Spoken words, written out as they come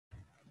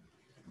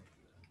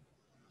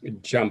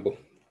Jumbo.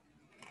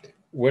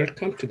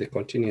 Welcome to the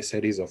continuous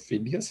series of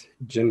videos,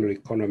 General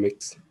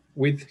Economics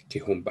with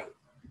Kihumba.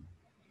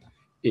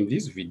 In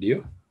this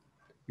video,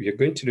 we are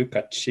going to look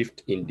at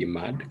shift in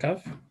demand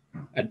curve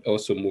and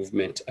also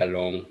movement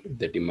along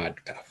the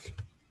demand curve.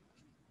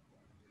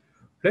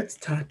 Let's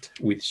start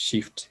with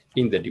shift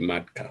in the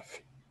demand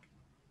curve.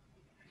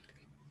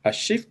 A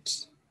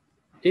shift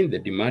in the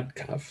demand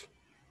curve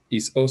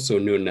is also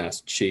known as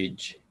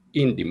change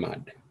in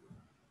demand.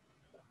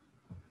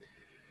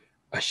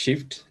 A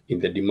shift in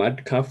the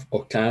demand curve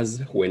occurs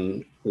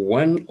when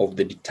one of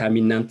the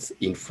determinants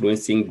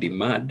influencing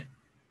demand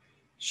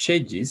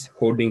changes,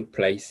 holding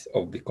price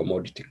of the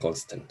commodity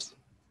constant.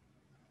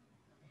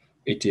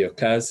 It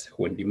occurs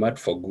when demand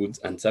for goods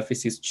and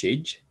services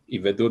change,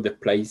 even though the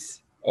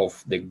price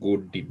of the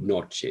good did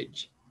not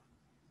change.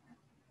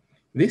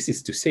 This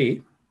is to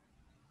say,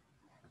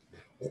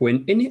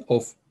 when any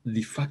of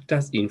the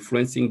factors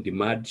influencing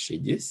demand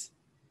changes,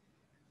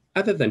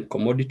 other than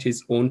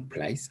commodities' own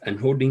price and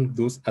holding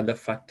those other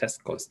factors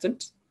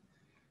constant,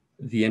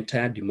 the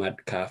entire demand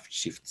curve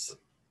shifts.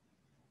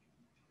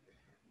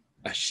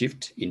 A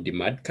shift in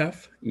demand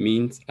curve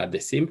means at the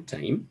same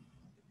time,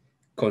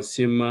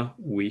 consumers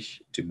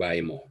wish to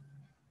buy more.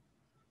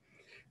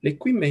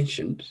 Like we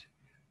mentioned,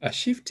 a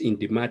shift in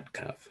demand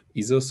curve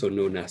is also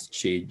known as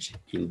change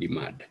in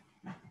demand.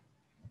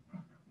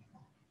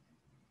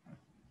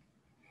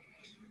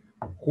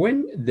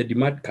 When the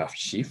demand curve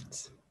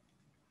shifts,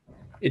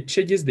 it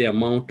changes the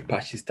amount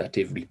purchased at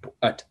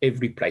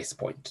every price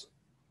point.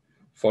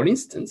 For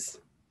instance,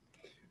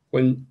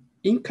 when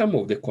income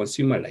of the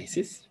consumer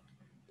rises,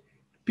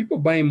 people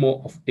buy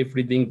more of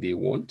everything they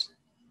want,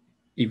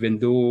 even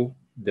though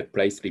the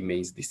price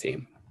remains the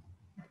same.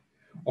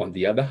 On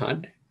the other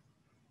hand,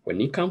 when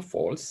income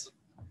falls,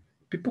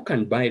 people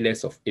can buy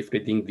less of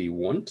everything they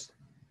want,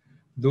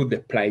 though the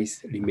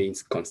price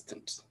remains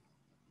constant.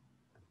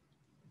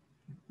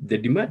 The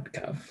demand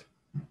curve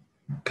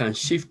can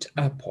shift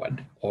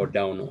upward or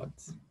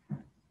downwards.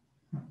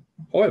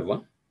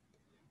 However,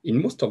 in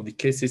most of the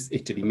cases,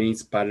 it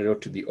remains parallel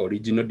to the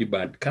original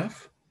demand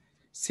curve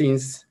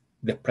since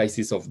the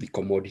prices of the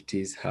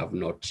commodities have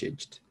not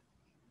changed.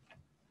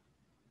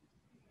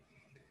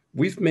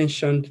 We've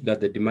mentioned that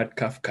the demand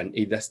curve can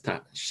either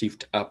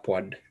shift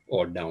upward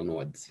or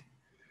downwards.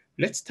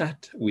 Let's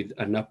start with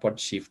an upward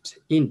shift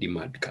in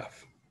demand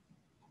curve.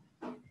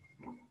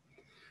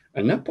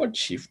 An upward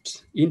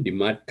shift in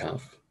demand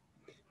curve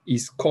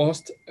is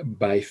caused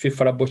by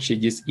favorable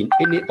changes in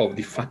any of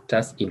the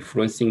factors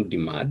influencing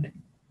demand,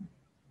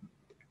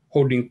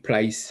 holding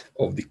price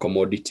of the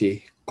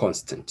commodity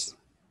constant.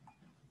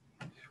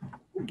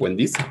 When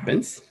this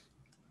happens,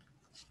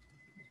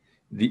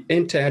 the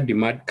entire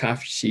demand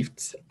curve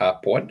shifts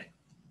upward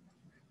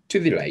to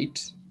the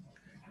right,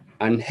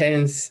 and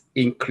hence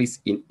increase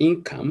in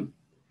income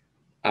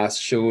as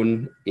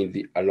shown in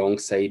the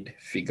alongside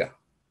figure.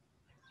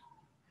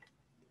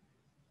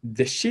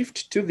 The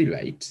shift to the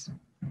right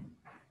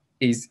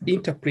is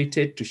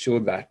interpreted to show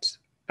that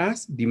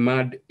as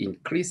demand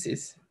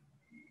increases,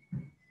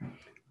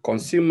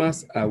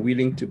 consumers are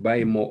willing to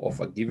buy more of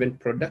a given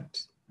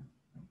product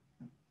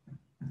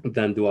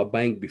than they were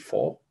buying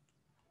before,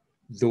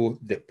 though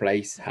the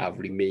price have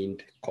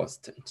remained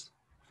constant.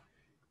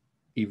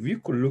 If you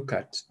could look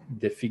at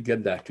the figure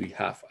that we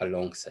have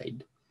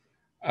alongside,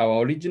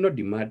 our original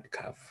demand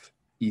curve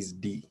is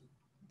D.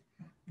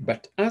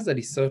 But as a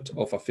result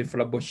of a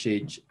favorable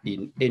change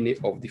in any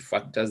of the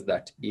factors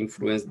that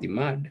influence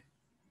demand,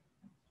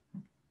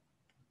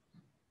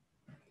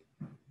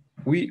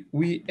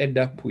 we end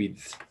up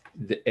with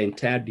the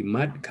entire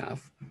demand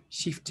curve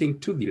shifting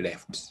to the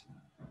left.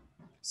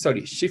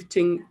 Sorry,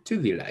 shifting to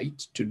the right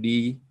to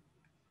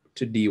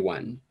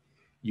D1.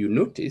 You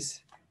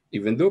notice,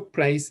 even though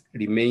price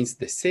remains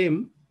the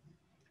same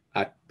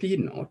at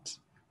P0,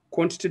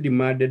 quantity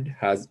demanded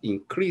has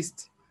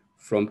increased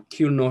from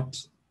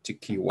Q0 to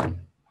Q1.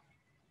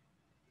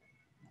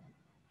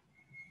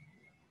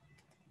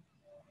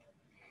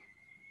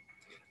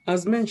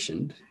 As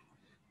mentioned,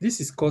 this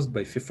is caused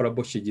by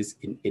favorable changes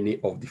in any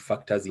of the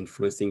factors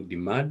influencing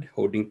demand,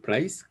 holding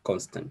price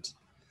constant.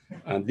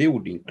 And they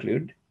would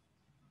include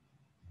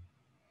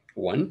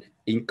 1,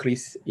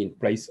 increase in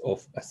price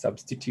of a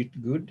substitute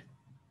good.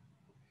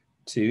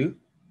 2,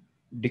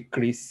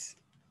 decrease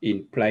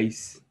in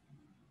price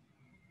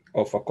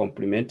of a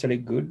complementary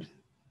good.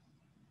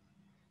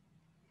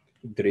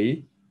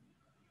 3,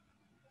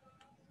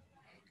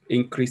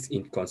 increase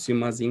in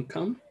consumers'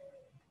 income.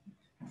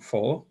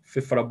 4,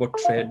 favorable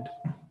trade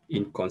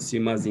in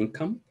consumers'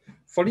 income.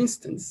 For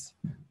instance,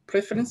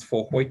 preference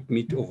for white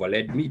meat over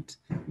red meat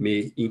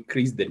may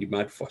increase the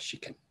demand for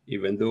chicken,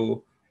 even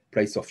though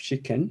price of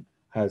chicken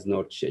has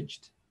not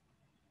changed.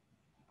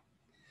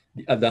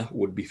 The other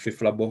would be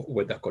favorable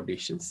weather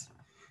conditions.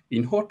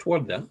 In hot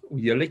weather,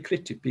 we are likely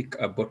to pick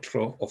a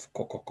bottle of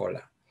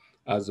Coca-Cola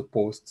as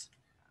opposed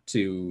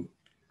to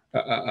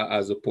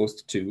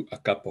a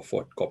cup of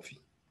hot coffee.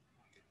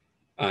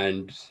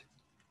 And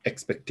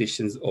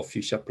expectations of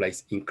future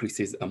price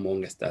increases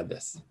amongst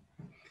others.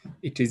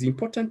 It is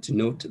important to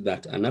note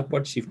that an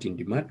upward shift in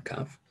demand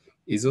curve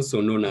is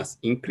also known as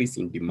increase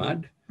in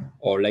demand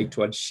or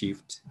rightward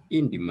shift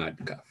in demand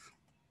curve.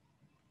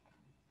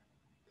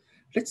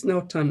 Let's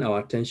now turn our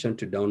attention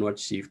to downward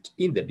shift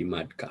in the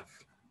demand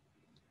curve.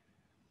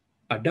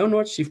 A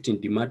downward shift in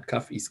demand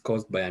curve is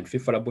caused by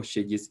unfavorable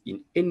changes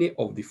in any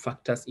of the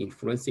factors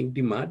influencing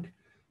demand,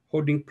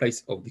 holding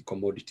price of the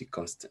commodity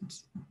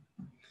constant.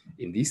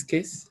 In this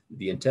case,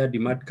 the entire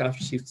demand curve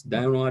shifts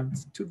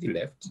downwards to the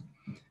left,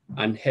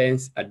 and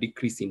hence a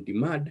decrease in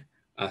demand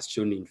as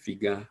shown in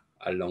figure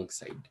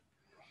alongside.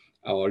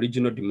 Our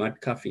original demand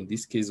curve in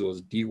this case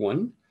was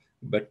D1,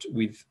 but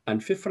with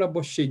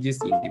unfavorable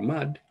changes in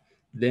demand,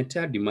 the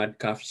entire demand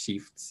curve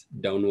shifts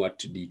downward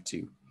to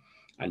D2.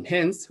 And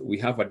hence, we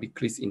have a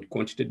decrease in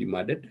quantity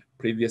demanded.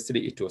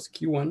 Previously, it was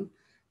Q1,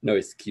 now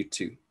it's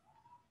Q2.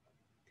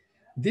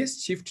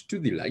 This shift to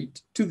the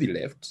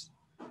left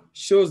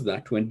shows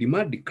that when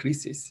demand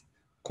decreases,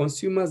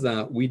 consumers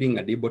are willing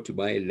and able to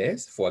buy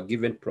less for a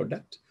given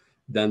product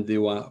than they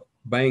were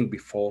buying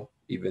before,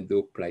 even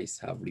though prices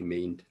have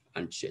remained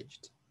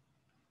unchanged.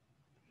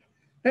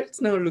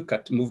 Let's now look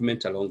at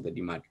movement along the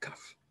demand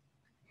curve,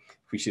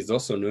 which is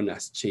also known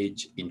as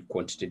change in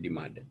quantity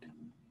demanded.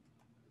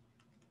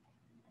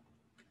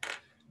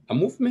 A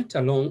movement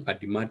along a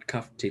demand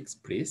curve takes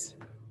place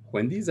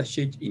when there is a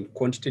change in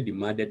quantity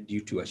demanded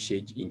due to a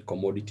change in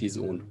commodities'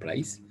 own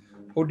price,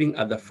 holding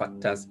other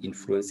factors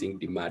influencing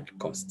demand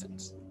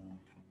constants.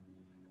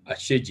 A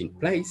change in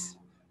price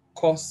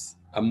causes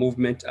a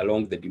movement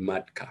along the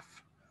demand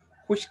curve,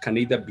 which can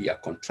either be a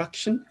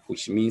contraction,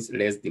 which means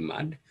less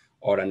demand,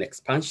 or an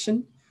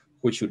expansion,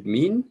 which would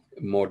mean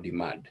more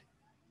demand.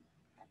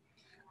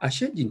 A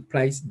change in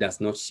price does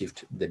not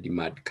shift the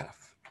demand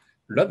curve.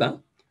 Rather,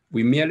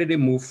 we merely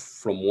move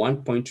from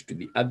one point to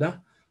the other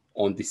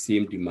on the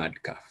same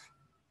demand curve.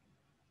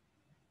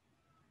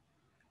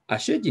 A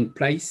change in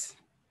price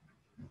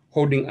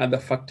holding other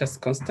factors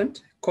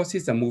constant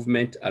causes a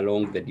movement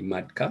along the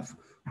demand curve,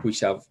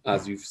 which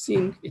as we've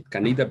seen, it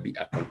can either be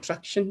a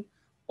contraction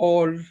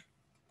or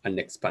an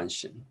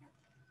expansion.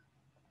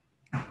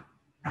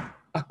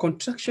 A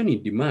contraction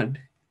in demand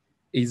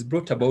is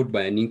brought about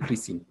by an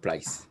increase in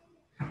price.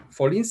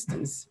 For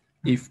instance,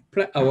 if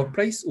our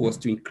price was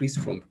to increase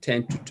from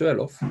 10 to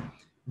 12,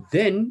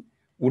 then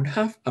would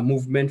have a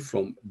movement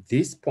from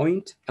this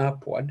point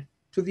upward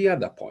to the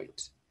other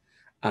point.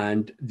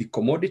 And the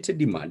commodity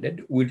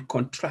demanded will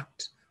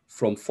contract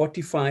from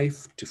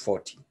 45 to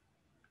 40.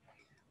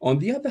 On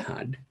the other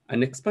hand,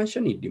 an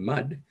expansion in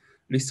demand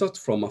results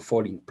from a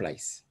fall in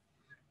price,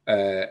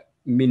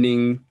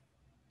 meaning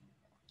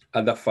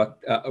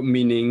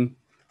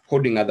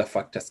holding other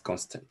factors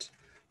constant.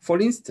 For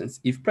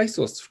instance, if price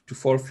was to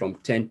fall from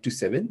 10 to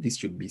 7, this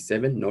should be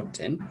 7, not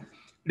 10,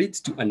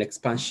 leads to an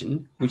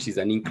expansion, which is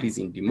an increase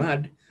in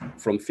demand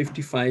from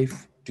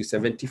 55 to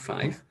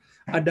 75,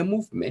 and a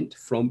movement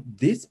from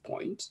this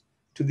point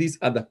to this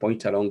other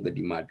point along the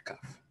demand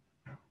curve.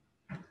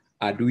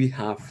 And we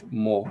have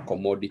more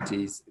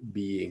commodities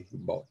being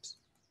bought.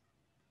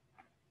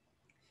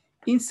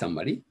 In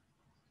summary,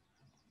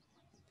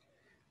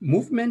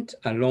 movement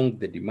along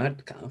the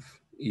demand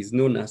curve is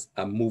known as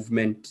a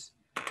movement.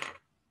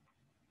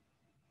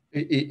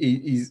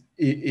 Denotes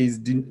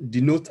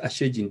a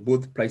change in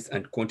both price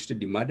and quantity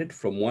demanded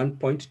from one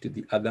point to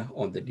the other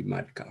on the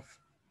demand curve.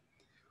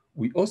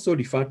 We also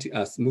refer to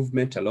as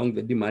movement along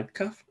the demand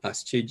curve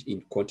as change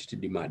in quantity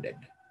demanded.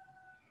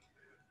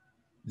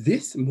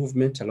 This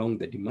movement along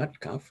the demand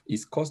curve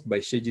is caused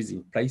by changes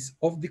in price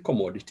of the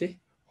commodity,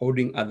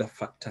 holding other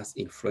factors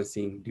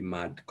influencing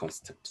demand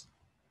constant.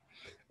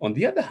 On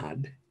the other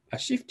hand, a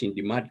shift in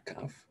demand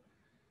curve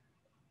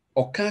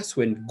occurs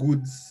when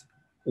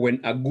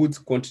a goods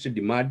quantity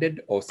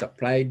demanded or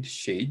supplied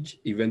change,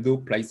 even though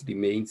price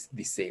remains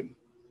the same.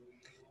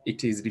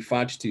 It is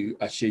referred to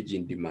as change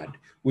in demand.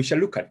 We shall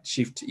look at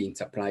shift in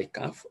supply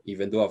curve,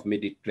 even though I've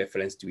made it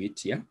reference to it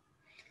here.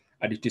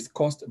 And it is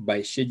caused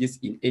by changes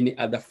in any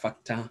other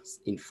factors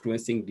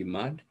influencing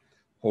demand,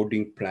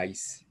 holding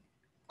price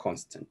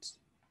constant.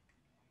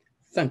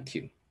 Thank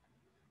you.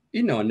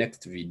 In our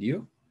next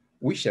video,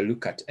 we shall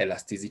look at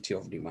elasticity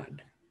of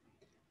demand.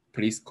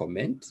 Please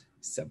comment,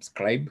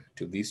 subscribe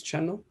to this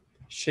channel,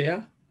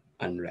 share,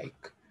 and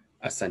like.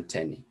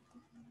 Asanteni.